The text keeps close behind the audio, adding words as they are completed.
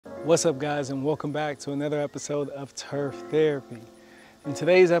What's up, guys, and welcome back to another episode of Turf Therapy. In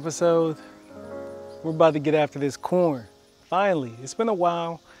today's episode, we're about to get after this corn. Finally, it's been a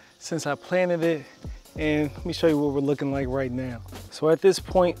while since I planted it, and let me show you what we're looking like right now. So at this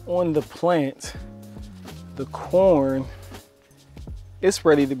point on the plant, the corn is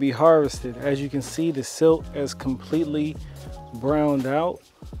ready to be harvested. As you can see, the silt is completely browned out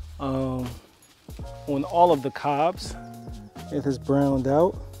on all of the cobs. It has browned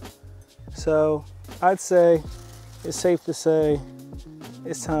out. So I'd say it's safe to say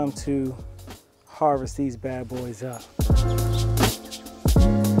it's time to harvest these bad boys up.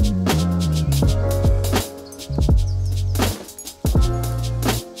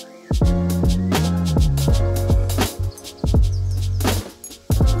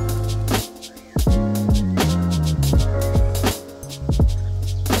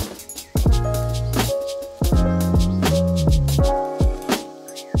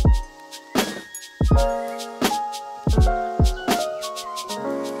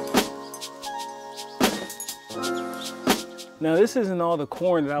 Now, this isn't all the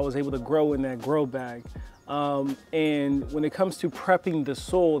corn that I was able to grow in that grow bag. And when it comes to prepping the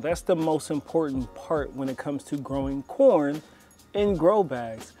soil, that's the most important part when it comes to growing corn in grow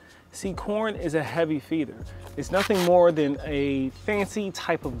bags. See, corn is a heavy feeder. It's nothing more than a fancy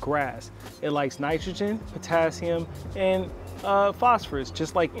type of grass. It likes nitrogen, potassium, and phosphorus,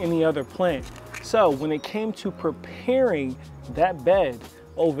 just like any other plant. So when it came to preparing that bed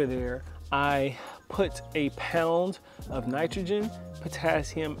over there, I put a pound of nitrogen,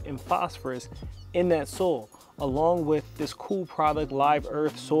 potassium, and phosphorus in that soil, along with this cool product, Live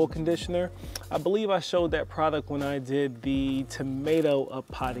Earth Soil Conditioner. I believe I showed that product when I did the tomato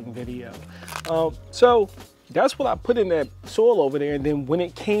uppotting video. So that's what I put in that soil over there. And then when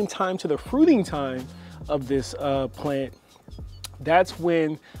it came time to the fruiting time of this plant, that's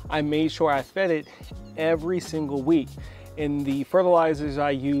when I made sure I fed it every single week. And the fertilizers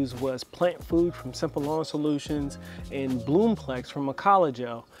I used was Plant Food from Simple Lawn Solutions and BloomPlex from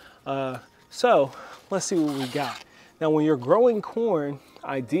Ecologo. So let's see what we got. Now, when you're growing corn,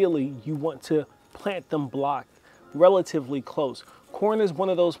 ideally you want to plant them blocked relatively close. Corn is one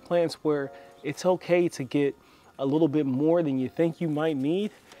of those plants where it's okay to get a little bit more than you think you might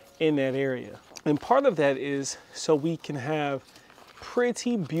need in that area. And part of that is so we can have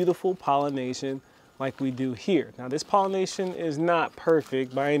pretty beautiful pollination like we do here. Now, this pollination is not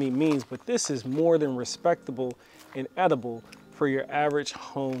perfect by any means, but this is more than respectable and edible for your average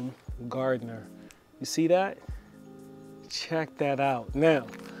home gardener. You see that? Check that out. Now,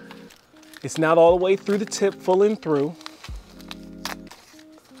 it's not all the way through the tip, full and through.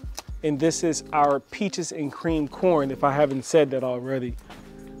 And this is our peaches and cream corn, if I haven't said that already.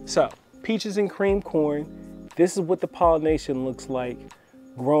 So, peaches and cream corn, this is what the pollination looks like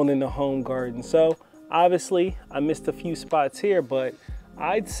grown in the home garden. So, obviously, I missed a few spots here, but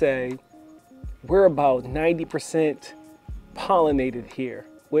I'd say we're about 90% pollinated here,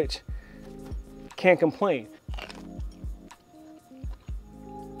 which can't complain.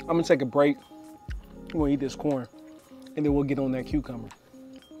 I'm gonna take a break. I'm gonna eat this corn, and then we'll get on that cucumber.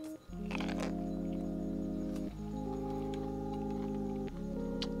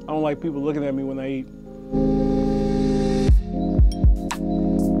 I don't like people looking at me when I eat.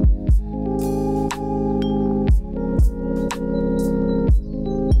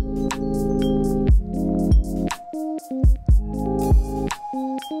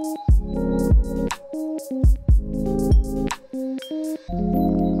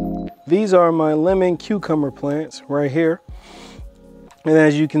 These are my lemon cucumber plants right here. And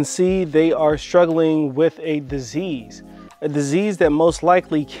as you can see, they are struggling with a disease that most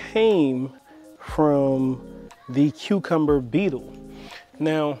likely came from the cucumber beetle.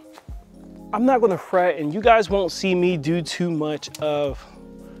 Now, I'm not gonna fret, and you guys won't see me do too much of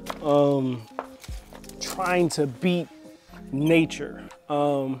trying to beat nature,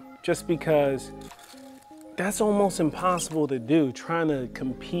 just because that's almost impossible to do, trying to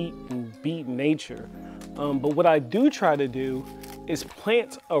compete and beat nature. But what I do try to do is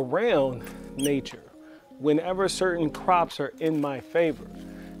plant around nature whenever certain crops are in my favor.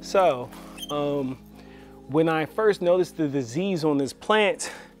 So when I first noticed the disease on this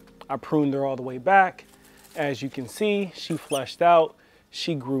plant, I pruned her all the way back. As you can see, she fleshed out,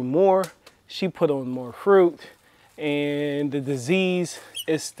 she grew more, she put on more fruit, and the disease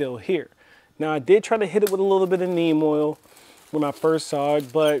is still here. Now, I did try to hit it with a little bit of neem oil when I first saw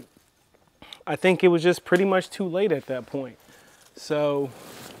it, but I think it was just pretty much too late at that point. So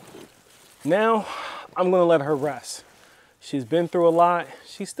now I'm gonna let her rest. She's been through a lot.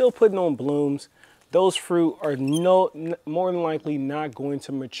 She's still putting on blooms, Those fruit are more than likely not going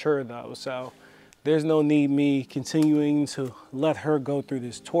to mature though. So there's no need me continuing to let her go through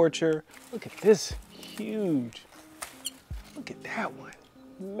this torture. Look at this, huge. Look at that one.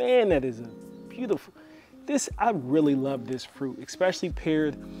 Man, that is a beautiful. I really love this fruit, especially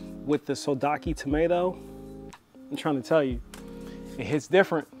paired with the Sodaki tomato. I'm trying to tell you, it hits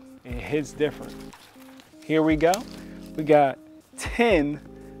different. It hits different. Here we go. We got 10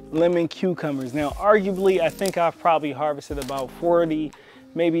 lemon cucumbers. Now, arguably, I think I've probably harvested about 40,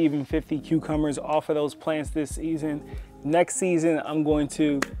 maybe even 50 cucumbers off of those plants this season. Next season, I'm going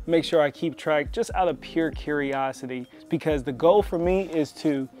to make sure I keep track just out of pure curiosity, because the goal for me is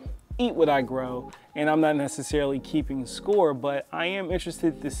to eat what I grow, and I'm not necessarily keeping score, but I am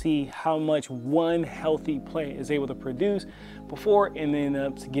interested to see how much one healthy plant is able to produce before it ends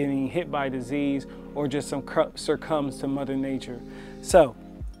up getting hit by disease or just succumbs to Mother Nature. So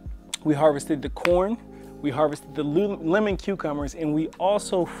we harvested the corn, we harvested the lemon cucumbers, and we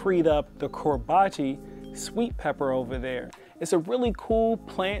also freed up the korbachi sweet pepper over there. It's a really cool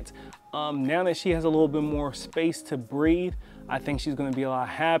plant. Now that she has a little bit more space to breed, I think she's gonna be a lot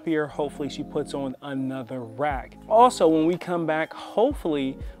happier. Hopefully she puts on another rack. Also, when we come back,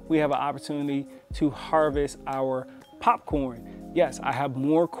 hopefully we have an opportunity to harvest our popcorn. Yes, I have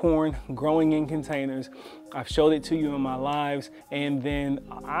more corn growing in containers. I've showed it to you in my lives, and then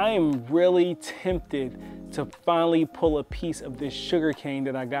I'm really tempted to finally pull a piece of this sugar cane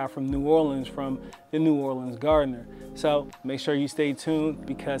that I got from New Orleans, from the New Orleans gardener. So make sure you stay tuned,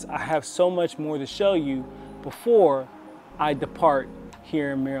 because I have so much more to show you before I depart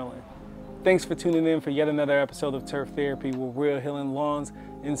here in Maryland. Thanks for tuning in for yet another episode of Turf Therapy with Real Healing Lawns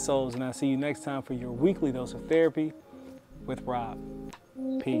and Souls, and I'll see you next time for your weekly dose of therapy with Rob.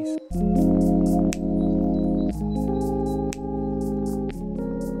 Peace.